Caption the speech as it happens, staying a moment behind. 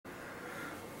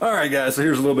Alright guys, so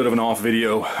here's a little bit of an off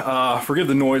video. Forgive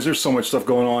the noise, there's so much stuff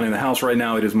going on in the house right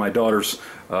now. It is my daughter's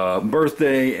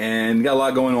birthday and got a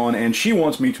lot going on, and she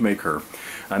wants me to make her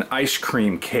an ice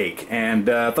cream cake. And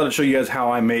I thought I'd show you guys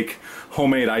how I make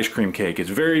homemade ice cream cake.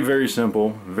 It's very, very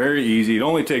simple, very easy. It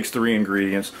only takes 3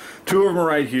 ingredients. 2 of them are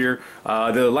right here.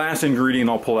 The last ingredient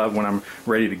I'll pull out when I'm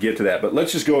ready to get to that. But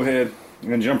let's just go ahead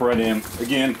and jump right in.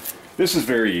 Again, this is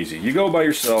very easy. You go buy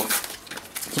yourself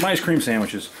some ice cream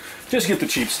sandwiches. Just get the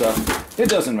cheap stuff. It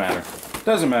doesn't matter.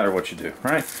 Doesn't matter what you do,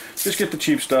 right? Just get the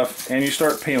cheap stuff and you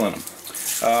start peeling them.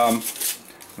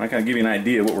 I kind of give you an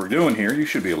idea of what we're doing here. You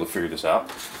should be able to figure this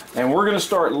out. And we're going to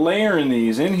start layering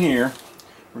these in here.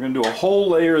 We're going to do a whole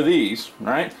layer of these,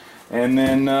 right? And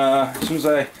then as soon as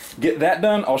I get that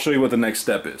done, I'll show you what the next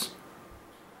step is.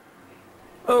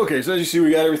 Okay, so as you see,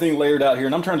 we got everything layered out here,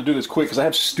 and I'm trying to do this quick because I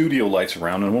have studio lights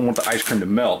around and I don't want the ice cream to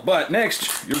melt. But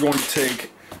next, you're going to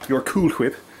take your Cool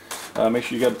Whip. Make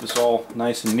sure you got this all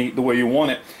nice and neat the way you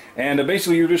want it. And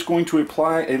basically you're just going to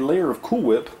apply a layer of Cool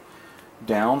Whip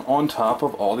down on top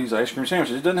of all these ice cream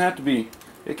sandwiches. It doesn't have to be,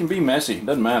 it can be messy, it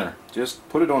doesn't matter. Just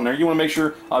put it on there. You want to make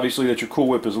sure, obviously, that your Cool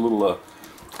Whip is a little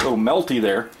melty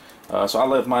there. So I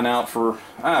left mine out for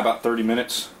about 30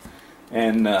 minutes.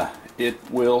 And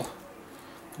it will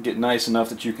get nice enough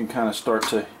that you can kind of start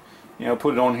to, you know,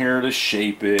 put it on here to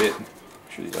shape it.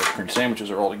 Make sure these ice cream sandwiches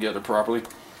are all together properly.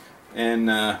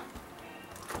 And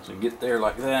so get there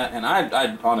like that, and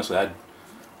I honestly, I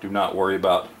do not worry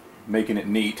about making it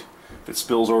neat. If it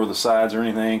spills over the sides or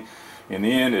anything, in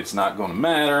the end it's not going to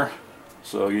matter.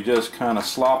 So you just kind of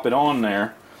slop it on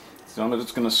there. Some of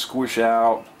it's going to squish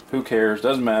out. Who cares?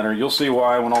 Doesn't matter. You'll see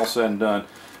why when all's said and done,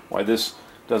 why this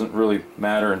doesn't really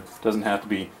matter and doesn't have to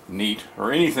be neat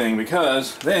or anything,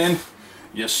 because then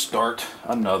you start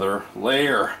another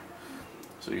layer.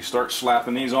 So you start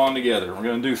slapping these on together. We're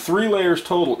going to do 3 layers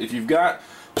total. If you've got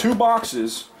 2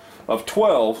 boxes of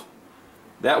 12,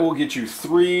 that will get you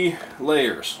 3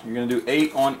 layers. You're going to do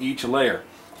 8 on each layer.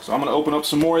 So I'm going to open up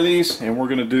some more of these, and we're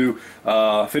going to do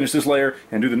finish this layer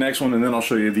and do the next one, and then I'll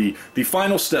show you the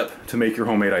final step to make your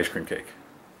homemade ice cream cake.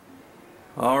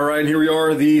 Alright, here we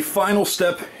are. The final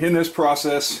step in this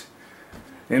process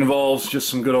involves just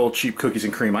some good old cheap cookies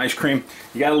and cream ice cream.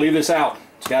 You got to leave this out.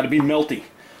 It's got to be melty.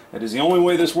 That is the only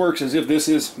way this works, is if this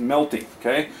is melty,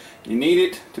 okay? You need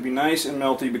it to be nice and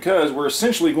melty because we're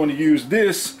essentially going to use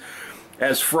this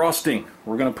as frosting.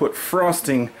 We're going to put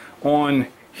frosting on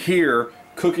here,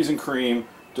 cookies and cream,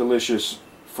 delicious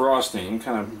frosting.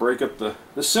 Kind of break up the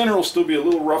center will still be a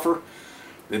little rougher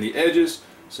than the edges,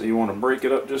 so you want to break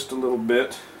it up just a little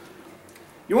bit.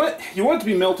 You want it to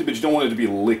be melty, but you don't want it to be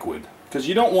liquid, because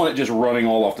you don't want it just running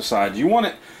all off the sides. You want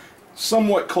it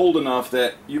somewhat cold enough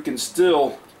that you can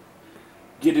still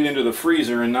get it into the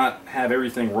freezer and not have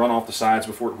everything run off the sides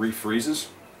before it refreezes.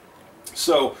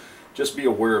 So just be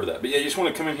aware of that. But yeah, you just want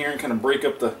to come in here and kind of break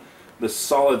up the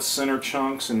solid center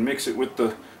chunks and mix it with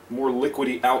the more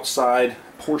liquidy outside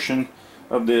portion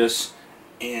of this,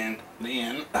 and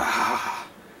then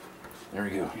there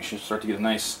we go. You should start to get a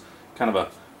nice kind of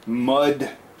a mud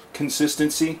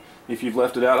consistency if you've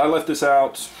left it out. I left this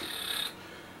out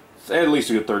at least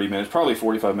a good 30 minutes, probably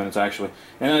 45 minutes actually.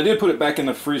 And I did put it back in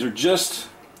the freezer just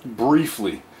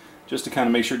briefly, just to kind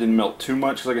of make sure it didn't melt too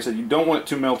much, because like I said, you don't want it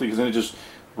too melty because then it just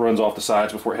runs off the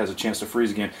sides before it has a chance to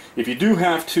freeze again. If you do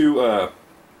have to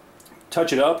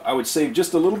touch it up, I would save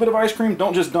just a little bit of ice cream.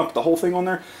 Don't just dump the whole thing on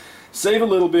there. Save a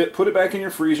little bit, put it back in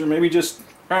your freezer, maybe just,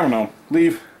 I don't know,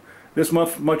 leave this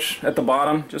much at the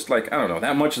bottom, just like, I don't know,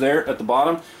 that much there at the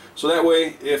bottom. So that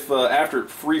way, if after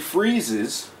it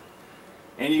freezes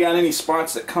and you got any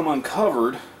spots that come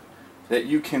uncovered, that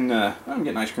you can, I'm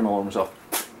getting ice cream all over myself.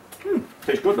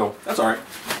 Tastes good though, that's alright.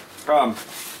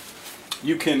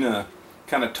 You can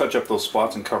kind of touch up those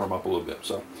spots and cover them up a little bit.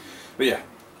 So, but yeah,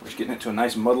 we're just getting it to a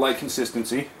nice mud-like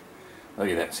consistency. Look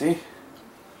at that, see?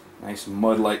 Nice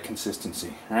mud-like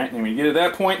consistency. Alright, and when you get to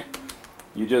that point,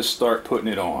 you just start putting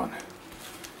it on.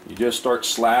 You just start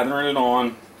slathering it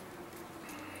on,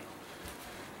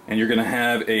 and you're going to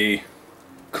have a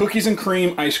cookies and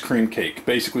cream ice cream cake,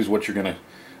 basically is what you're going to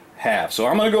have. So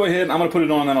I'm going to go ahead and I'm going to put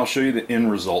it on, and then I'll show you the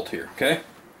end result here, okay?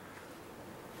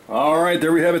 Alright,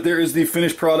 there we have it. There is the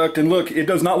finished product, and look, it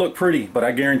does not look pretty, but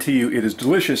I guarantee you it is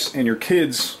delicious, and your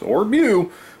kids, or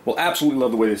you, will absolutely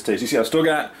love the way this tastes. You see, I've still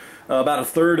got about a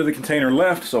third of the container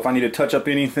left, so if I need to touch up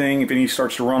anything, if any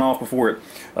starts to run off before it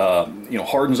you know,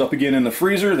 hardens up again in the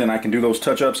freezer, then I can do those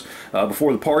touch-ups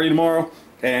before the party tomorrow.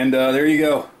 And there you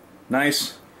go.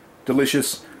 Nice,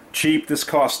 delicious, cheap. This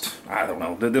cost, I don't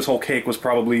know, this whole cake was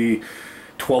probably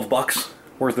 12 bucks.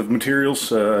 worth of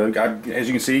materials. As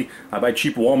you can see, I buy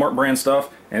cheap Walmart brand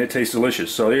stuff, and it tastes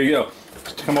delicious. So there you go.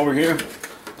 Just come over here,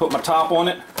 put my top on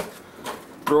it,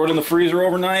 throw it in the freezer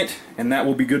overnight, and that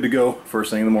will be good to go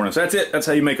first thing in the morning. So that's it. That's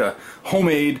how you make a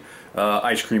homemade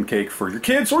ice cream cake for your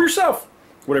kids or yourself.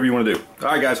 Whatever you want to do.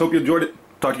 Alright guys, hope you enjoyed it.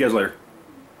 Talk to you guys later.